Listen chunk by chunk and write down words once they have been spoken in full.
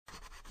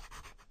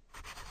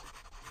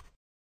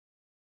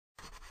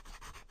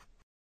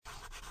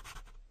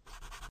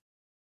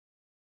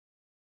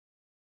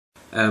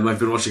I've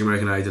been watching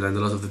American Idol, and a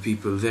lot of the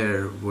people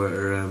there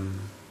were,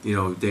 you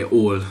know, they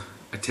all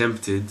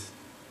attempted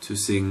to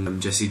sing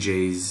Jessie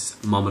J's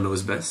Mama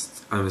Knows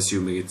Best. I'm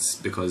assuming it's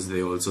because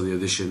they also the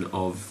audition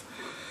of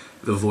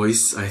The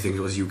Voice, I think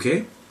it was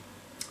UK,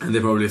 and they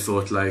probably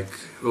thought like,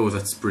 oh,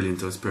 that's brilliant,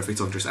 that's perfect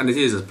song choice, and it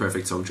is a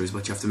perfect song choice,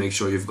 but you have to make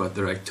sure you've got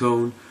the right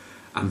tone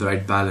and the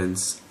right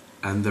balance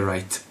and the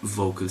right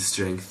vocal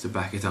strength to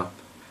back it up.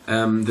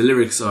 The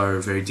lyrics are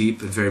very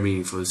deep and very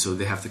meaningful, so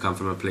they have to come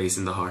from a place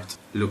in the heart.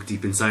 Look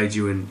deep inside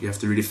you, and you have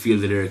to really feel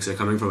the lyrics are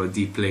coming from a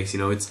deep place. You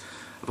know, it's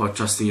about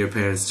trusting your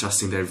parents,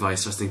 trusting their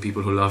advice, trusting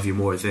people who love you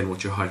more than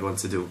what your heart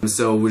wants to do. And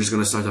so we're just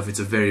going to start off. It's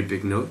a very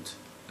big note,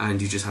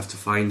 and you just have to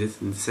find it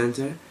in the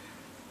center,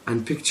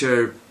 and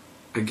picture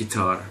a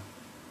guitar,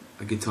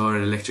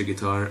 an electric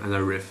guitar, and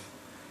a riff,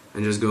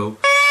 and just go.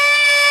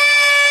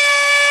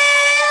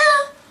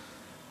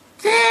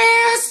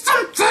 There's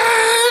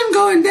something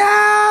going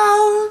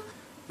down.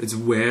 It's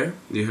where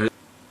you heard.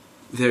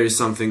 There is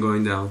something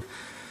going down,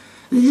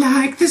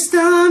 like the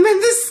storm in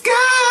the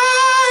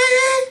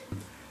sky.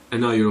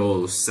 And now you're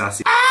all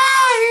sassy. I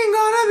ain't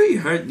gonna be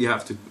hurt. You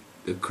have to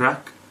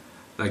crack,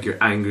 like you're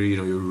angry. You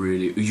know,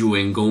 you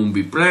ain't gonna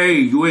be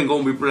played. You ain't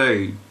gonna be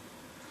played.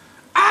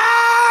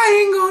 I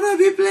ain't gonna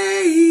be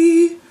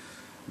played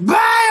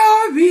by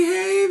your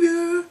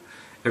behavior.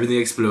 Everything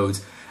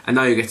explodes, and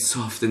now you get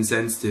soft and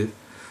sensitive.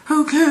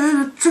 How can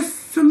I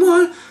trust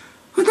someone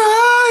who's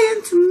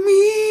lying to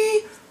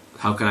me?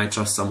 How can I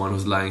trust someone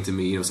who's lying to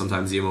me? You know,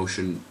 sometimes the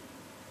emotion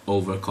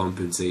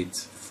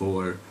overcompensates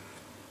for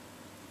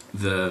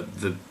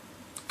the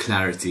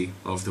clarity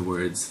of the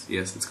words.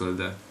 Yes, let's call it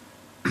that.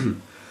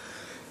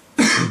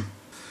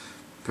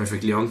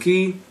 Perfectly on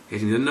key,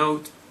 hitting the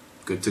note,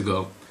 good to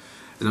go.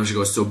 And now she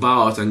goes, so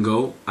bow out and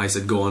go. I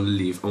said go on and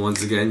leave. And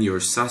once again, you're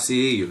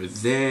sassy, you're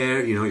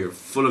there, you know, you're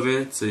full of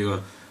it. So you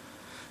go,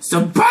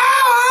 so bow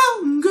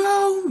out and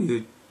go.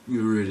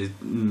 You're really,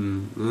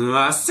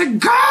 I said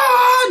go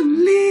on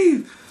and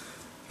leave.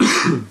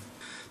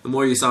 The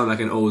more you sound like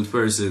an old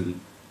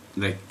person,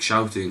 like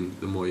shouting,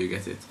 the more you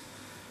get it.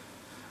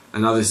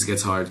 And now this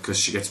gets hard because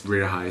she gets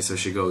really high, so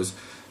she goes,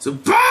 so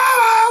bow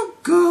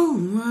out, go.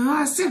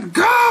 I said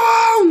go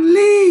on,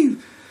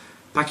 leave.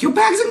 Pack your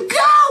bags and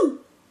go.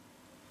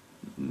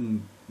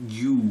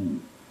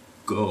 You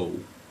go.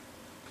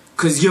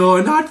 'Cause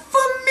you're not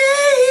for me.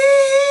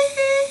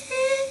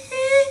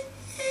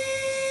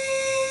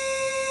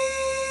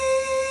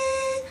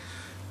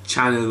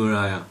 Channel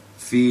Mariah.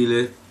 Feel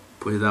it,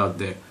 put it out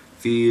there.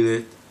 Feel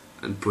it,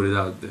 and put it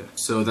out there.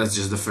 So that's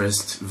just the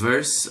first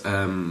verse. I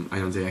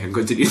don't think I can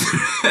continue the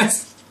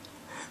rest.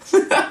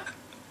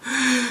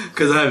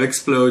 Because I've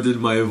exploded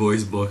my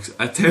voice box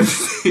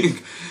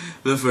attempting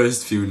the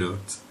first few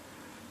notes.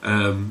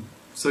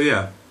 So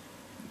yeah.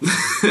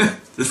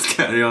 Just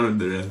carry on with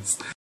the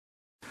rest.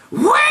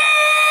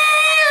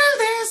 Well,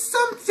 there's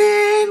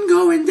something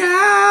going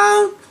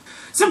down.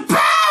 So bow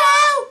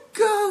out,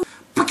 go.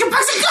 Pack your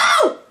bags and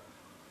go.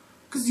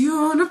 'Cause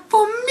you're not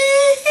for me.